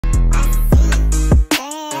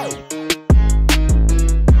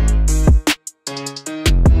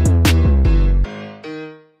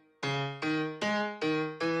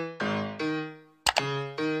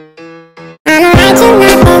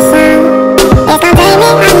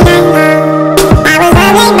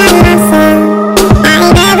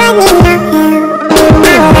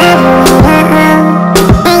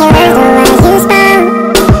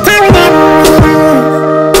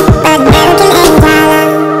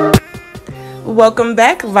Welcome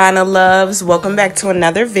back, Vonna loves. Welcome back to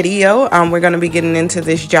another video. We're going to be getting into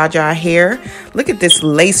this JaJa hair. Look at this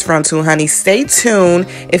lace frontal, honey. Stay tuned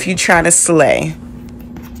if you're trying to slay.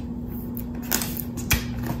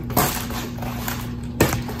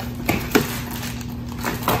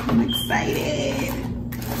 I'm excited.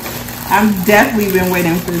 I've definitely been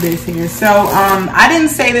waiting for this hair. So I didn't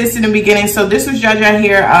say this in the beginning. So this was JaJa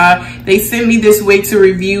hair. They sent me this wig to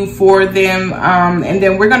review for them, and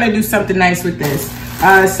then we're gonna do something nice with this.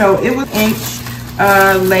 So it was inch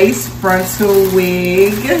lace frontal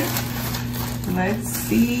wig. Let's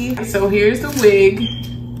see. So here's the wig.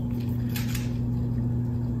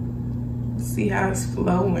 Let's see how it's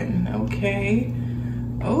flowing. Okay.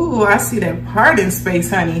 Oh, I see that parting space,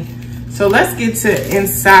 honey. So let's get to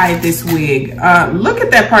inside this wig. Look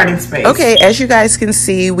at that parting space. Okay, as you guys can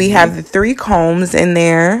see, we have the 3 combs in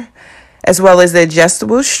there, as well as the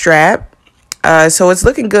adjustable strap. So it's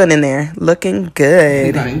looking good in there. Looking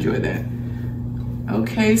good. I enjoy that.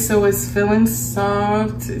 Okay, so it's feeling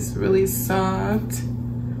soft. It's really soft.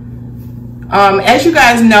 As you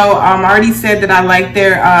guys know, I already said that I like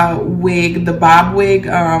their wig, the bob wig.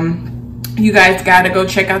 You guys gotta go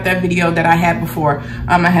check out that video that I had before.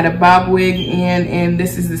 I had a bob wig in, and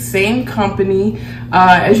this is the same company.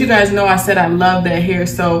 As you guys know, I said I love that hair,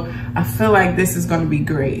 so I feel like this is gonna be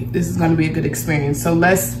great. This is gonna be a good experience. So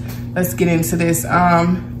let's get into this.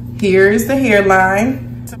 Here's the hairline.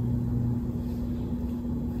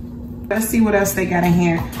 Let's see what else they got in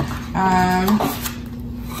here.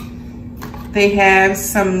 They have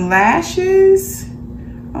some lashes.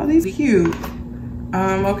 Oh, these are cute.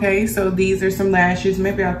 Okay, so these are some lashes.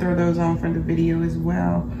 Maybe I'll throw those on for the video as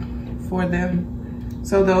well for them.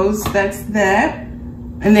 So that's that.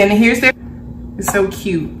 And then here's their, it's so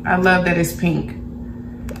cute. I love that it's pink.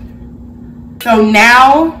 So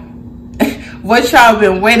now, what y'all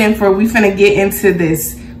been waiting for, we finna get into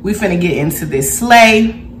this. We finna get into this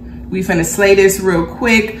slay. We finna slay this real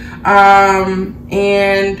quick. And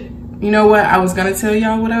you know what? I was gonna tell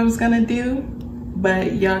y'all what I was gonna do,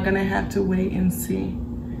 but y'all gonna have to wait and see.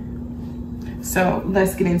 So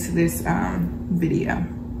let's get into this video.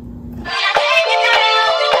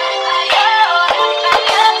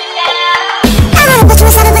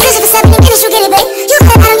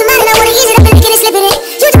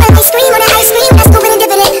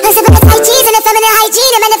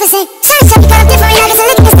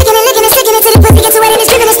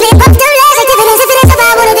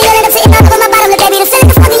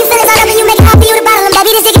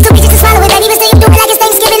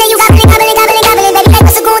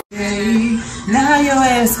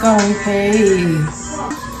 Gonna pay.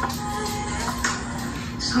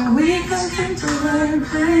 So we can think to learn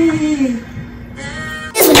play.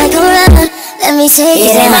 When I go around, let me take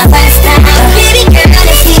it my first time.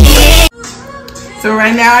 So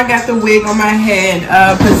right now I got the wig on my head,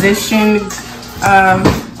 positioned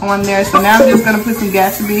on there. So now I'm just gonna put some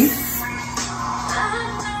𝐁𝐄𝐈𝐑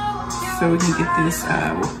so we can get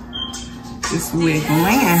this wig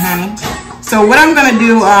laying, honey. So what I'm gonna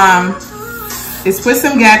do is put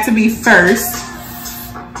some 𝐁𝐄𝐈𝐑 first.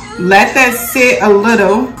 Let that sit a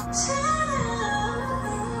little.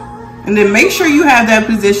 And then make sure you have that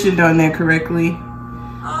positioned on there correctly.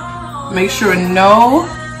 Make sure no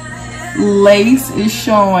lace is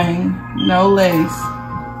showing. No lace.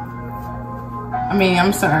 I mean,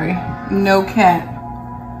 I'm sorry. No cap.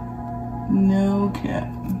 No cap.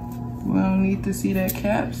 We don't need to see that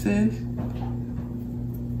cap, sis.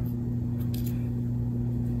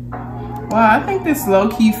 Wow, I think this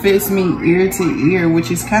low-key fits me ear to ear,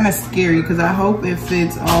 which is kind of scary because I hope it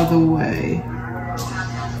fits all the way.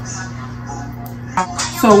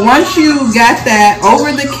 So once you got that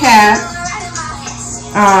over the cap,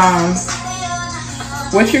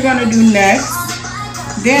 what you're gonna do next,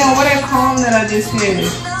 damn, what that comb that I just hit.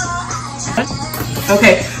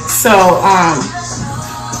 Okay, so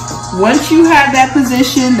once you have that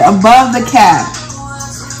positioned above the cap,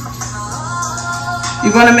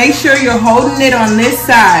 you're gonna make sure you're holding it on this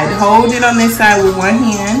side. Hold it on this side with one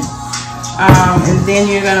hand. And then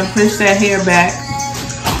you're gonna push that hair back.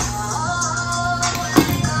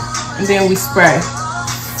 And then we spray.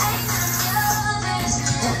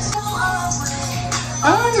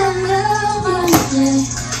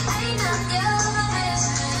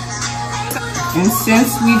 And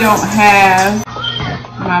since we don't have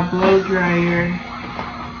my blow dryer,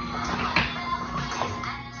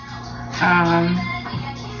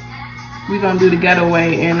 we're gonna do the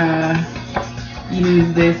getaway and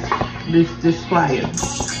use this plier.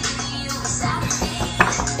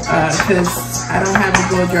 Because I don't have a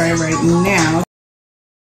blow dryer right now.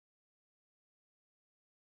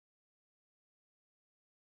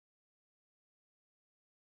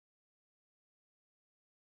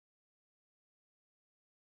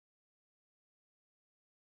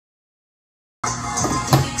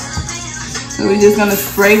 So we're just gonna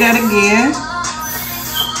spray that again.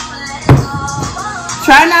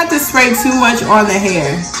 Try not to spray too much on the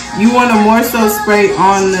hair. You want to more so spray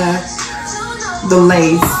on the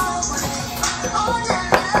lace.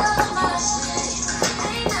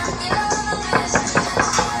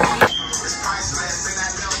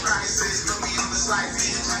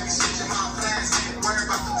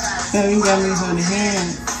 So you got me for the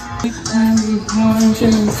hand.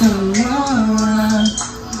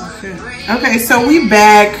 Okay, so we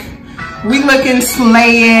back. We looking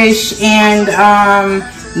slayish, and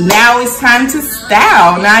now it's time to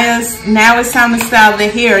style. Now it's time to style the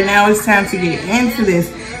hair. Now it's time to get into this.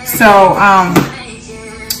 So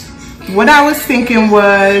what I was thinking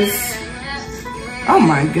was, oh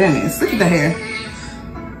my goodness, look at the hair.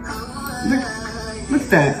 Look at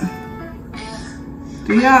that.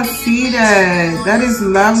 Do y'all see that? That is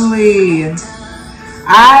lovely.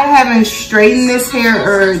 I haven't straightened this hair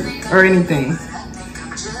or anything.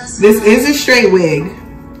 This is a straight wig.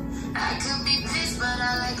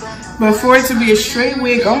 But for it to be a straight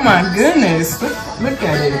wig, oh my goodness. Look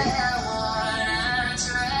at it.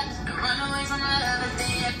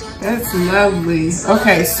 That's lovely.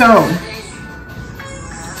 Okay, so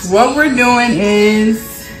what we're doing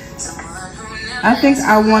is, I think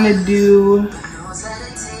I want to do,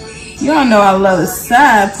 y'all know I love a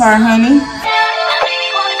side part, honey.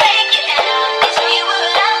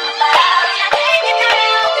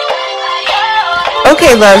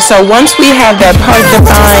 Okay, love, so once we have that part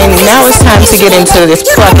defined, now it's time to get into this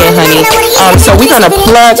plucking, honey. So we're gonna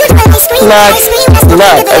pluck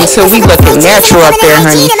until we looking natural up there,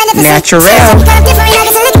 honey. Natural.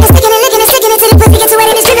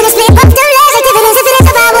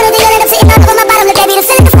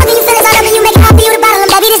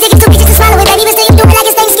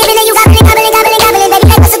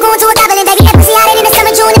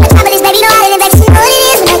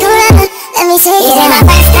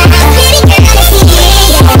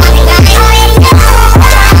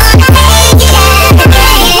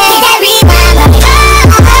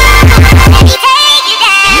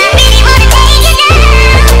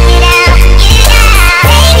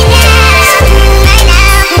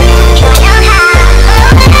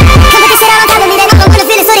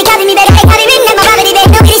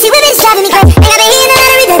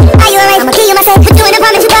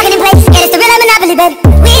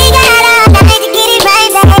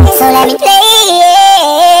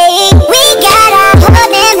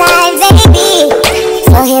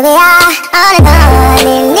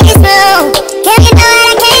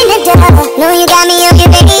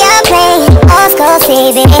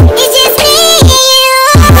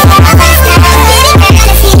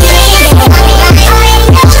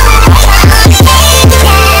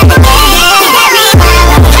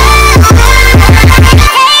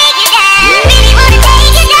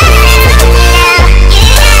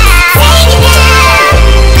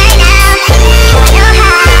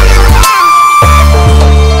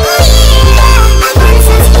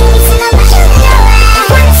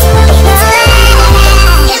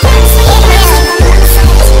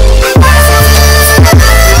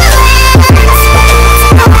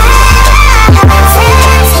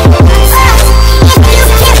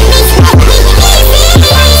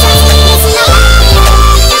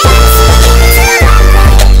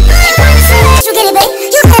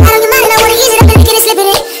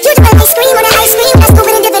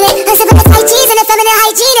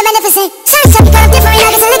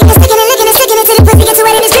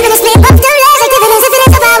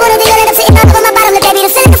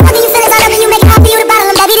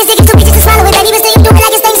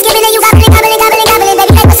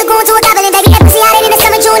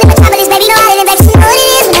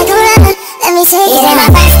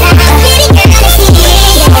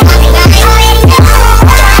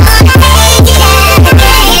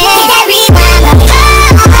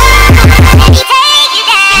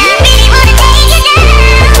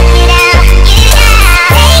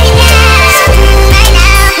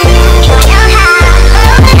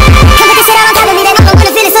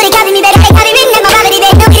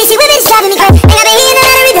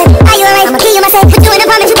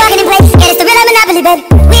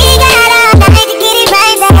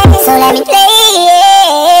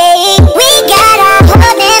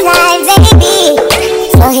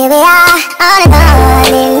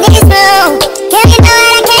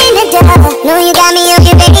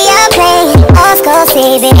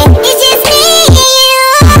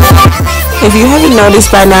 If you haven't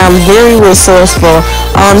noticed by now, I'm very resourceful.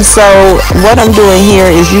 So what I'm doing here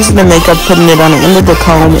is using the makeup, putting it on the end of the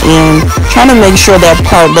comb, and trying to make sure that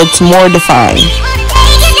part looks more defined.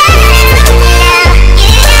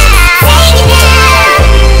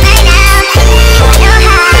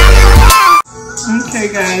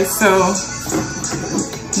 Okay guys, so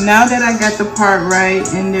now that I got the part right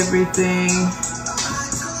and everything,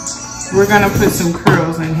 we're gonna put some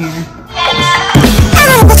curls in here.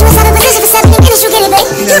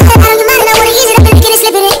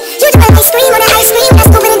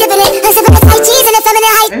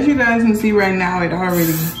 As you guys can see right now, it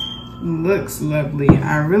already looks lovely.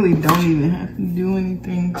 I really don't even have to do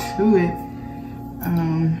anything to it.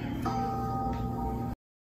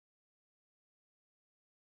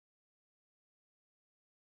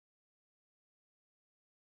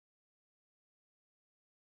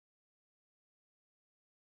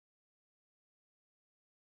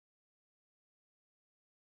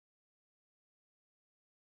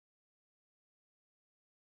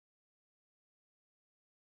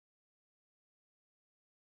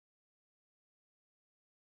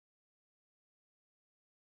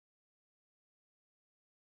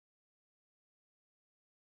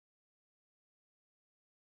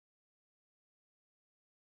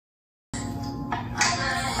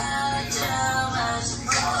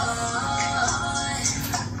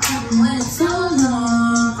 So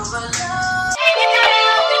long.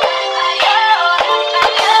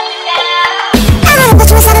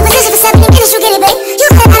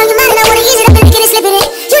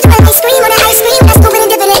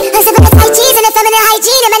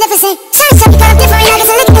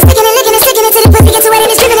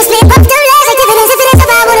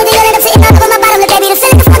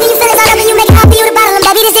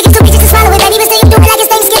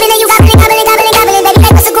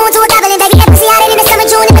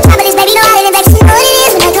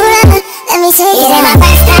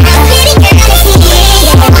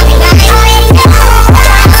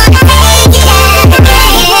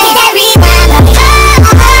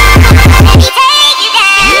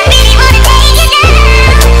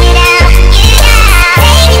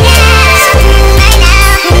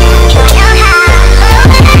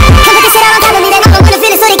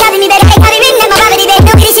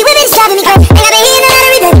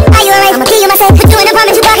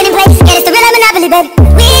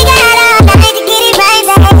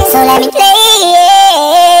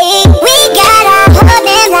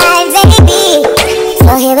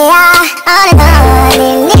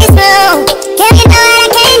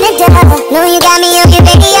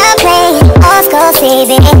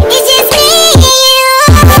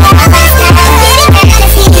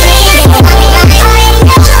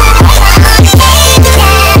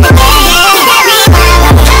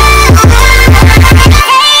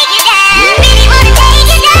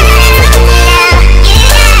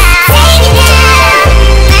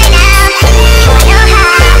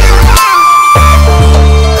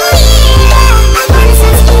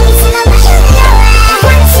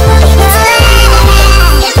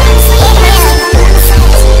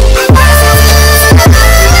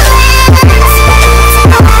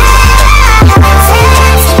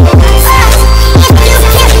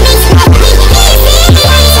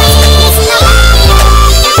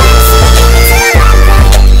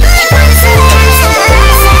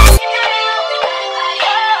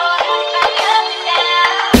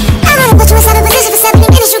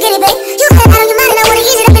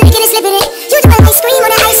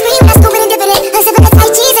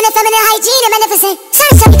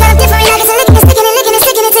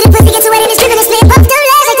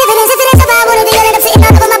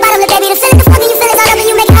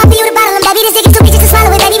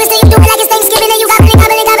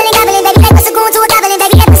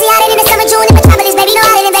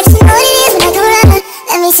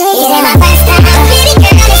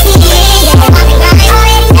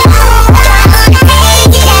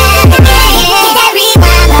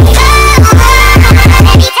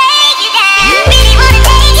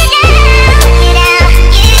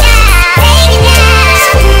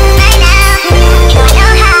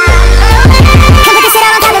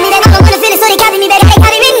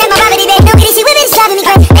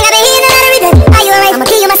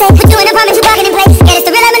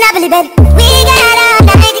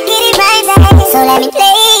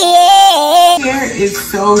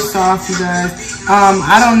 So soft, you guys.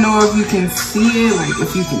 I don't know if you can see it, like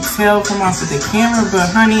if you can tell from off of the camera, but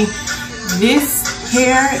honey, this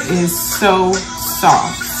hair is so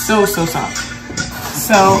soft, so soft.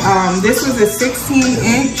 So this was a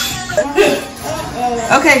 16-inch.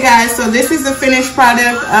 Okay guys, so this is the finished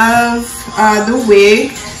product of the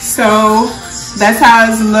wig. So that's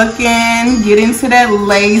how it's looking. Get into that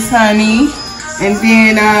lace, honey. And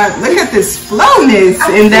then look at this flowness,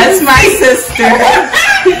 and that's my sister.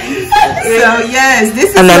 So yes,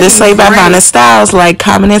 this is another slay by Vonna Styles. Like,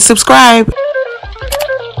 comment, and subscribe.